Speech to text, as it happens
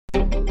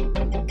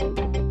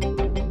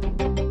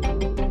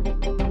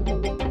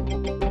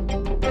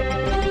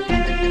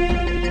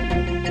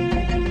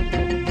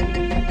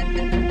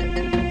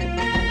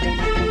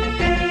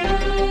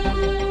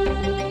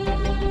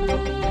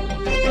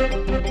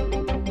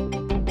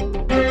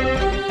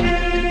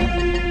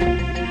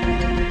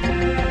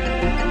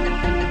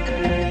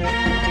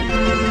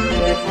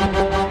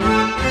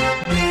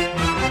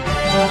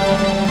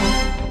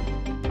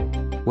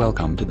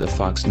to the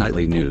Fox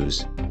Nightly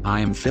News. I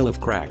am Phil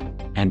of Crack,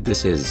 and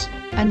this is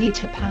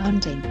Anita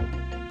Pounding.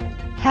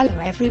 Hello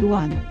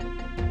everyone.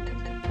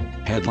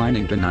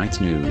 Headlining tonight's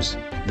news,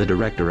 the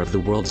director of the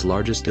world's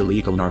largest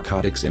illegal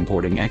narcotics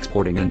importing,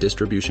 exporting and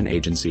distribution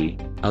agency,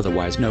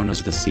 otherwise known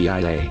as the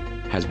CIA,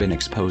 has been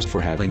exposed for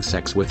having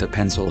sex with a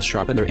pencil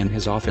sharpener in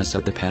his office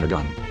at the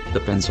Pentagon. The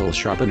pencil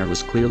sharpener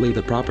was clearly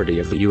the property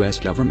of the U.S.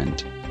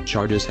 government.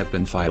 Charges have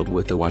been filed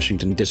with the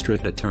Washington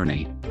District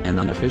Attorney. An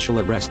unofficial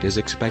arrest is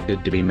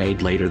expected to be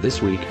made later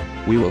this week.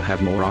 We will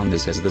have more on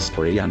this as the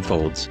story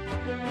unfolds.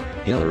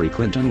 Hillary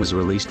Clinton was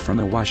released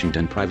from a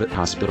Washington private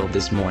hospital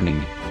this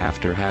morning,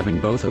 after having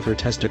both of her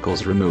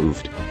testicles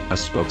removed. A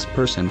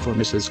spokesperson for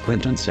Mrs.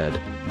 Clinton said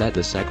that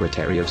the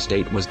Secretary of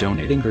State was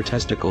donating her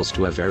testicles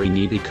to a very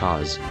needy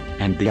cause,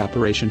 and the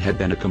operation had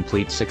been a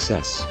complete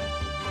success.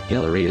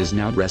 Hillary is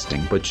now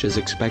resting but is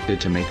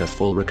expected to make a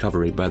full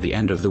recovery by the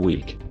end of the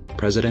week.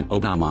 President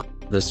Obama,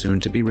 the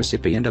soon-to-be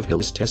recipient of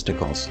Hill's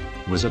testicles,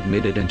 was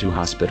admitted into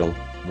hospital,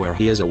 where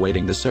he is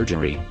awaiting the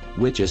surgery,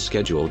 which is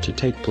scheduled to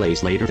take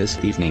place later this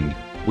evening.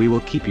 We will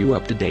keep you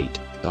up to date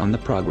on the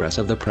progress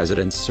of the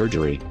president's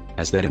surgery,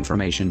 as that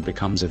information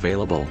becomes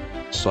available.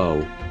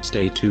 So,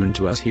 stay tuned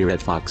to us here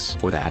at Fox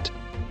for that.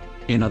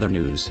 In other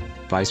news,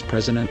 Vice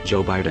President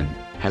Joe Biden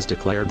has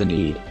declared the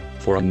need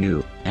for a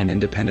new and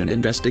independent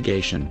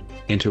investigation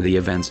into the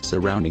events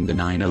surrounding the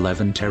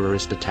 9/11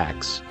 terrorist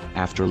attacks,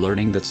 after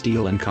learning that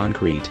steel and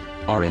concrete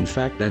are in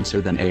fact denser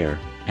than air,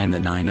 and the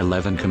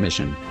 9/11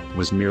 Commission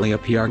was merely a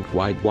PR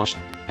whitewash,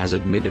 as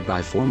admitted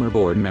by former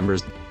board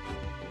members.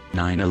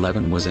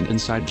 9/11 was an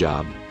inside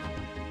job.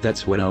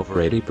 That's what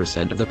over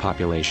 80% of the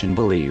population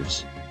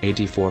believes.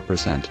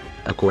 84%,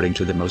 according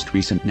to the most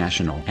recent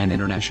national and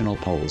international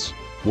polls.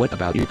 What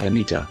about you,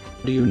 Anita?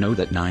 Do you know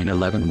that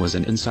 9/11 was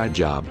an inside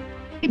job?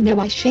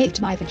 No, I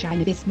shaved my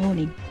vagina this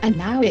morning, and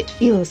now it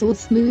feels all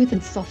smooth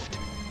and soft.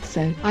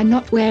 So I'm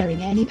not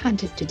wearing any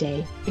panties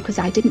today, because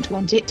I didn't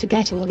want it to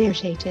get all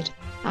irritated.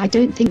 I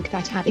don't think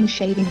that having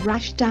shaving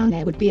rash down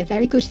there would be a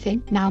very good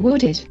thing, now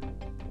would it?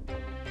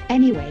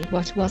 Anyway,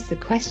 what was the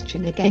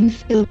question again,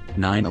 Phil?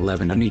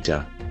 9/11,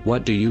 Anita.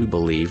 What do you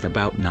believe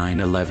about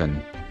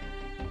 9/11?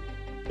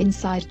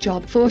 Inside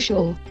job for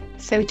sure.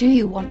 So do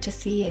you want to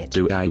see it?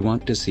 Do I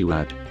want to see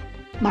what?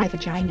 My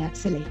vagina,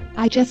 silly.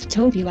 I just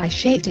told you I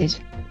shaved it.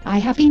 I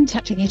have been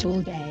touching it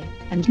all day,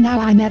 and now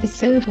I'm ever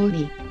so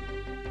horny.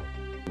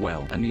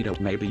 Well, Anita,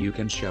 maybe you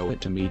can show it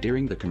to me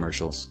during the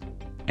commercials.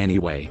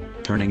 Anyway,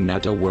 turning now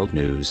to world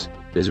news,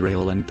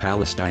 Israel and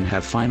Palestine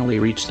have finally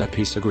reached a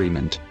peace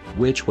agreement,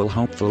 which will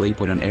hopefully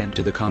put an end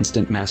to the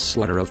constant mass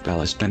slaughter of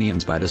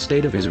Palestinians by the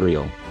State of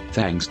Israel,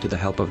 thanks to the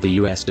help of the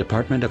U.S.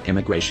 Department of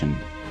Immigration.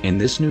 In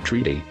this new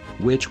treaty,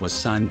 which was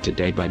signed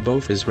today by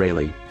both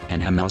Israeli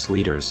and Hamas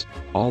leaders,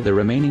 all the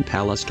remaining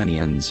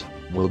Palestinians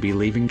will be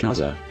leaving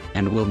Gaza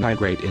and will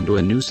migrate into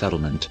a new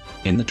settlement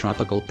in the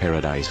tropical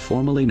paradise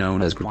formerly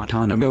known as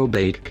Guantanamo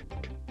Bay.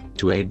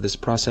 To aid this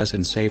process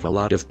and save a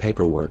lot of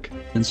paperwork,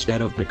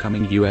 instead of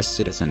becoming U.S.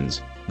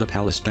 citizens, the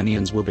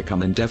Palestinians will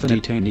become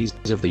indefinite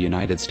detainees of the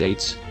United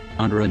States,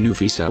 under a new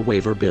visa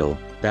waiver bill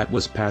that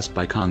was passed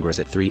by Congress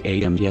at 3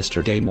 a.m.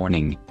 yesterday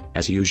morning.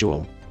 As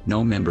usual,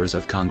 no members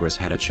of Congress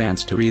had a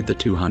chance to read the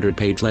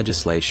 200-page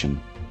legislation,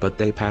 but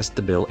they passed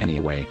the bill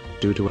anyway,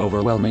 due to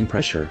overwhelming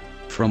pressure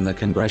from the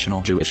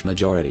congressional Jewish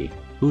majority,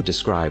 who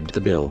described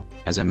the bill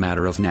as a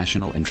matter of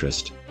national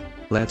interest.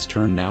 Let's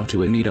turn now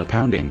to Anita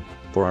Pounding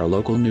for our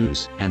local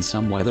news and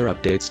some weather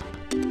updates.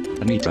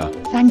 Anita.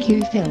 Thank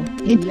you, Phil.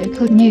 In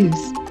local news,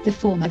 the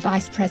former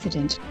Vice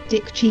President,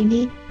 Dick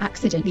Cheney,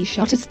 accidentally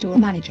shot a store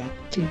manager,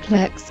 2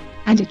 clerks,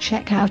 and a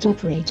checkout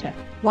operator,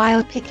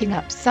 while picking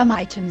up some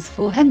items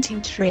for a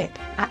hunting trip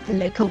at the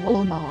local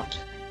Walmart.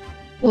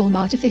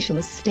 Walmart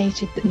officials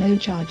stated that no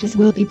charges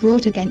will be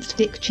brought against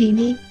Dick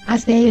Cheney,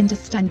 as they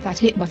understand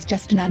that it was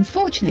just an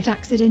unfortunate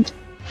accident.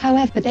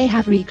 However, they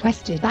have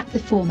requested that the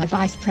former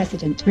vice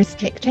president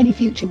restrict any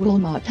future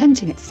Walmart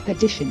hunting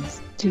expeditions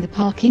to the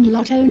parking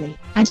lot only,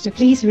 and to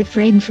please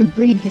refrain from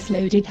bringing his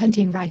loaded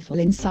hunting rifle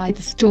inside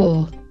the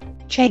store.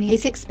 Cheney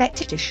is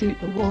expected to shoot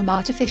the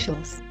Walmart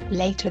officials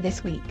later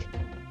this week.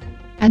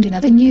 And in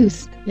other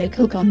news,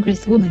 local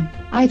Congresswoman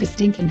Ivy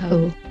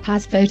Stinkinghole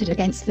has voted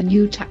against the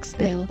new tax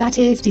bill that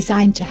is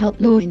designed to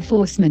help law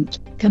enforcement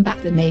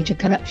combat the major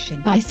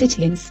corruption by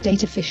city and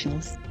state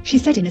officials. She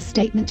said in a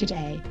statement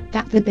today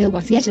that the bill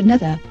was yet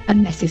another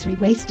unnecessary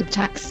waste of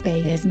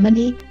taxpayers'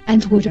 money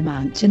and would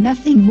amount to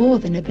nothing more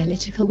than a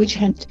political witch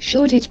hunt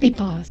should it be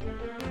passed.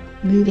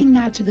 Moving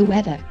now to the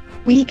weather,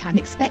 we can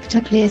expect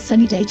a clear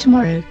sunny day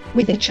tomorrow,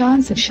 with a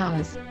chance of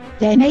showers.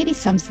 There may be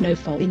some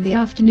snowfall in the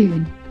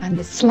afternoon, and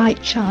a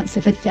slight chance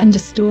of a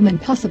thunderstorm and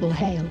possible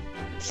hail.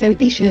 So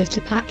be sure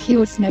to pack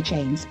your snow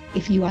chains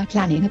if you are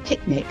planning a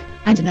picnic,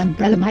 and an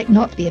umbrella might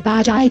not be a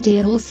bad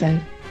idea also.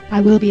 I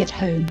will be at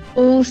home,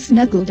 all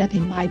snuggled up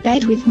in my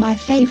bed with my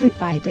favorite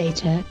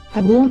vibrator,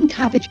 a warm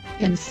cabbage,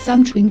 and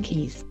some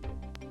Twinkies.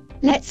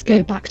 Let's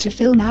go back to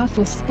Phil now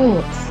for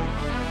sports.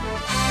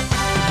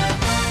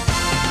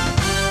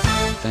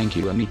 Thank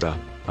you, Anita.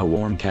 A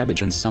warm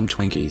cabbage and some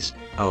Twinkies.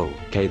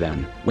 Okay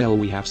then. Well,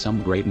 we have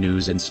some great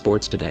news in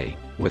sports today,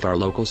 with our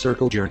local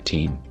circle jerk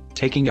team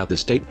taking out the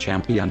state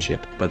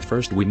championship. But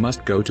first we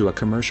must go to a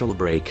commercial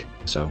break,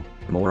 so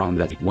more on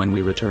that when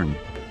we return.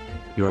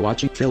 You're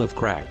watching Phil of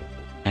Crack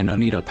and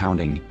Anita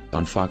Pounding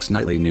on Fox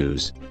Nightly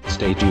News.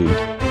 Stay tuned.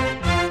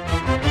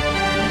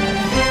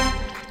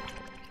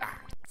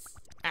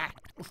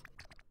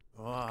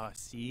 Oh,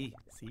 sí.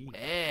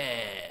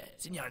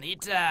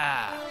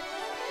 Señorita.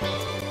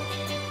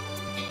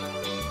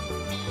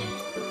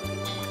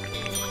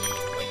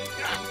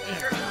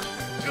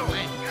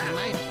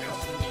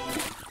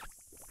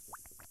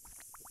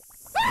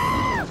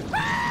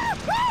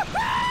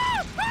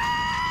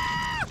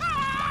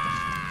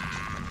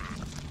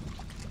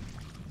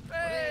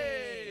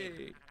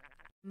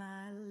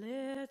 My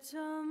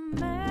little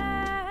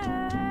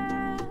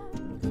man,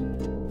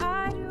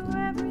 I do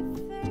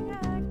everything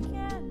I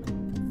can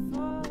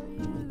for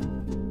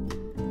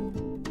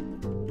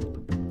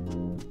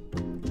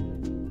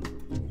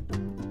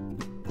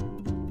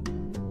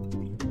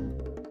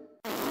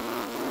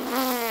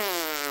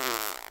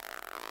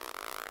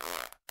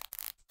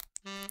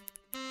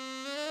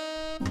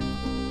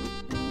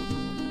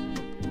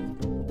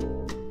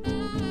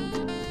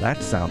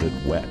That sounded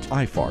wet.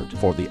 iFart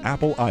for the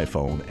Apple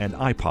iPhone and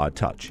iPod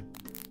Touch.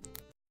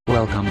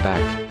 Welcome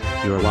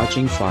back. You're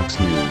watching Fox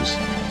News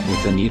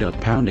with Anita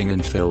Pounding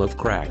and Phil of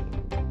Crack.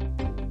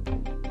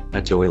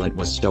 A toilet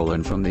was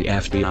stolen from the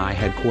FBI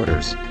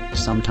headquarters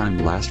sometime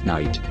last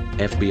night.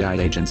 FBI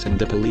agents and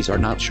the police are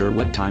not sure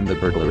what time the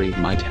burglary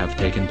might have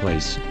taken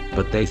place,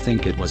 but they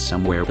think it was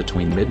somewhere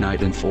between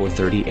midnight and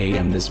 4:30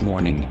 a.m. this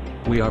morning.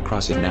 We are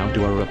crossing now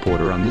to our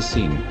reporter on the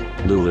scene.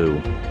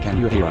 Lulu, can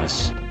you hear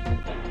us?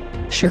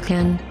 Sure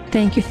can.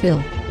 Thank you,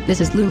 Phil.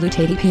 This is Lulu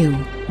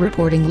Tadipue,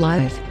 reporting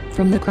live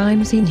from the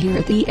crime scene here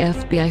at the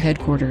FBI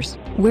headquarters,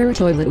 where a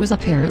toilet was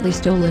apparently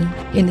stolen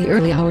in the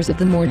early hours of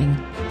the morning.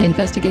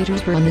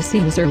 Investigators were on the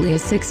scene as early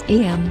as 6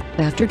 a.m.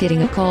 after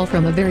getting a call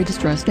from a very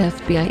distressed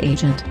FBI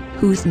agent,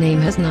 whose name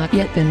has not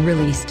yet been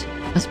released.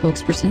 A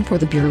spokesperson for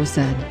the bureau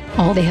said,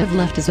 "All they have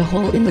left is a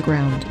hole in the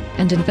ground,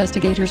 and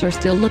investigators are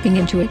still looking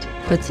into it,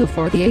 but so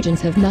far the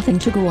agents have nothing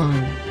to go on."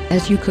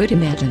 As you could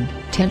imagine,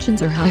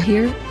 tensions are high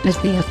here, as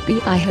the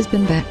FBI has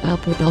been backed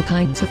up with all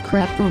kinds of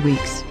crap for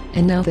weeks,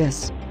 and now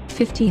this.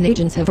 15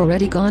 agents have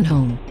already gone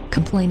home,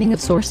 complaining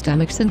of sore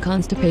stomachs and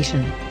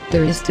constipation.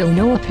 There is still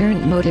no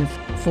apparent motive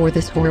for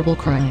this horrible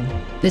crime.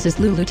 This is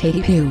Lulu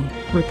Tadipue,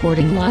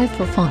 reporting live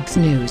for Fox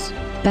News.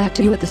 Back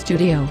to you at the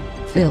studio,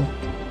 Phil.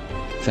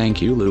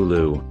 Thank you,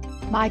 Lulu.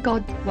 My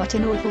God, what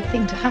an awful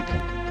thing to happen.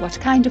 What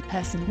kind of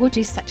person would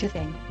do such a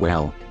thing?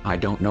 Well, I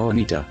don't know,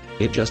 Anita.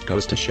 It just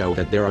goes to show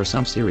that there are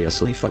some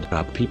seriously fucked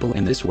up people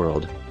in this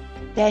world.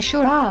 There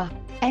sure are.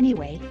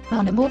 Anyway,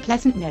 on a more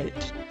pleasant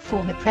note,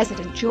 former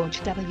President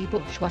George W.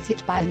 Bush was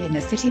hit by an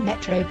inner-city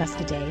metro bus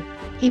today.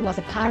 He was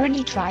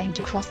apparently trying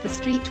to cross the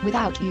street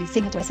without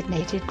using a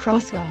designated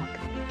crosswalk.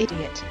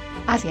 Idiot.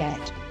 As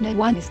yet, no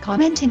one is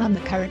commenting on the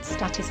current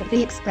status of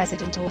the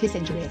ex-president or his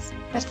injuries,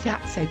 but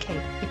that's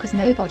okay, because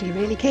nobody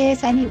really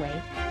cares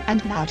anyway.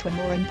 And now to a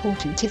more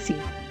important issue.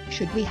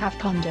 Should we have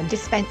condom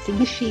dispensing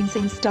machines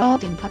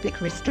installed in public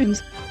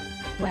restrooms?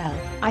 Well,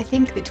 I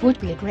think that would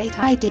be a great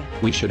idea.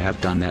 We should have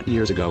done that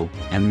years ago,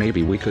 and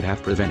maybe we could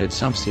have prevented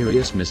some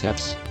serious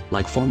mishaps,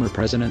 like former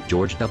President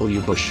George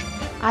W. Bush.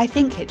 I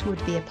think it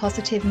would be a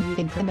positive move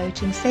in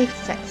promoting safe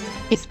sex,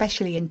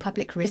 especially in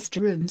public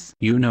restrooms.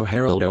 You know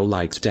Harold O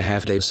likes to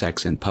have gay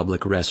sex in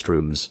public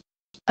restrooms.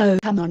 Oh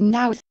come on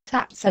now,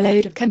 that's a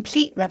load of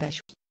complete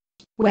rubbish.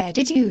 Where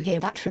did you hear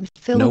that from,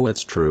 Phil? No,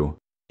 it's true.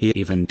 He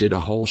even did a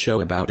whole show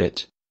about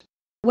it.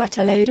 What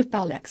a load of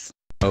bollocks.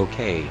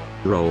 Okay,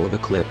 roll the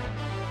clip.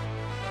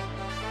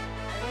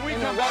 When we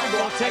come back,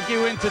 we'll take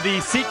you into the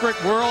secret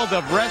world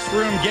of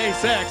restroom gay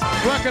sex.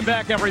 Welcome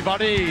back,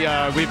 everybody.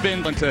 We've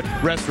been into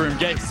restroom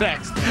gay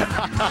sex.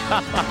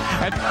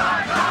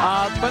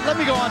 But let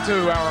me go on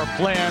to our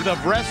plan of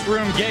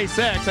restroom gay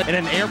sex in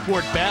an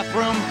airport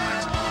bathroom.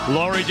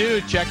 Lori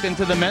Dude checked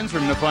into the men's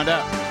room to find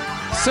out.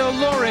 So,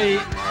 Lori,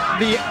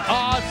 the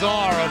odds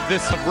are of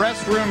this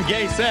restroom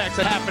gay sex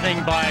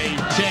happening by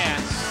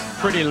chance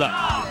pretty low.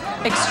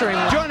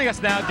 Extremely. Joining us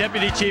now,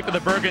 Deputy Chief of the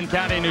Bergen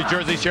County, New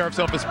Jersey Sheriff's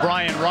Office,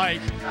 Brian Wright,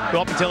 who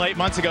up until 8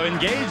 months ago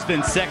engaged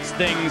in sex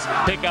things,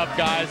 pick up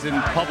guys in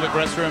public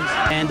restrooms.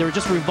 And they're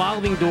just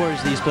revolving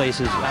doors, these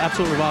places.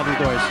 Absolute revolving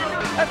doors.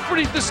 That's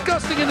pretty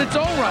disgusting in its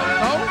own right,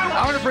 no?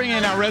 I want to bring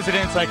in our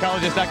resident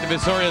psychologist, Dr.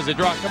 Visoria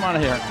Zadrock. Come on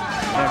here.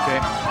 Okay.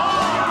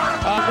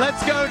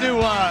 Let's go to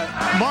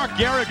Mark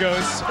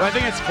Garagos. I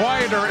think it's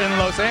quieter in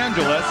Los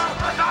Angeles.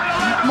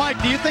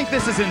 Mike, do you think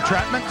this is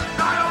entrapment?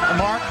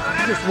 Mark?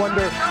 I just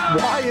wonder,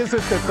 why is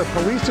it that the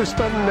police are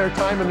spending their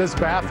time in this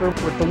bathroom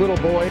with the little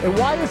boy? And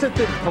why is it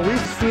that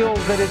police feel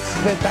that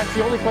that's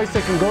the only place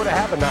they can go to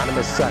have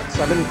anonymous sex?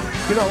 I mean,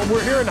 you know,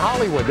 we're here in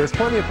Hollywood. There's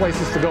plenty of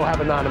places to go have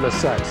anonymous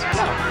sex.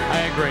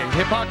 I agree.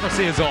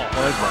 Hypocrisy is all.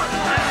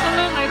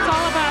 Absolutely. It's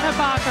all about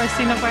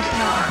hypocrisy, no question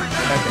about it.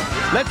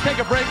 Okay. Let's take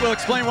a break. We'll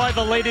explain why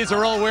the ladies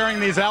are all wearing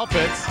these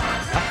outfits.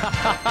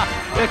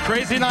 A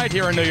crazy night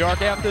here in New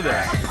York after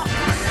this.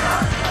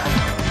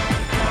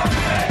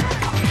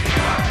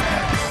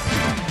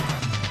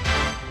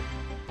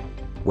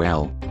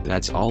 Well,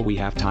 that's all we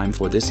have time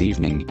for this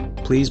evening.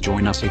 Please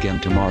join us again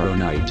tomorrow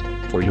night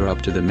for your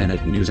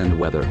up-to-the-minute news and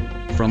weather.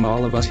 From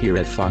all of us here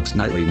at Fox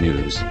Nightly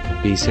News,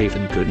 be safe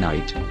and good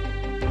night.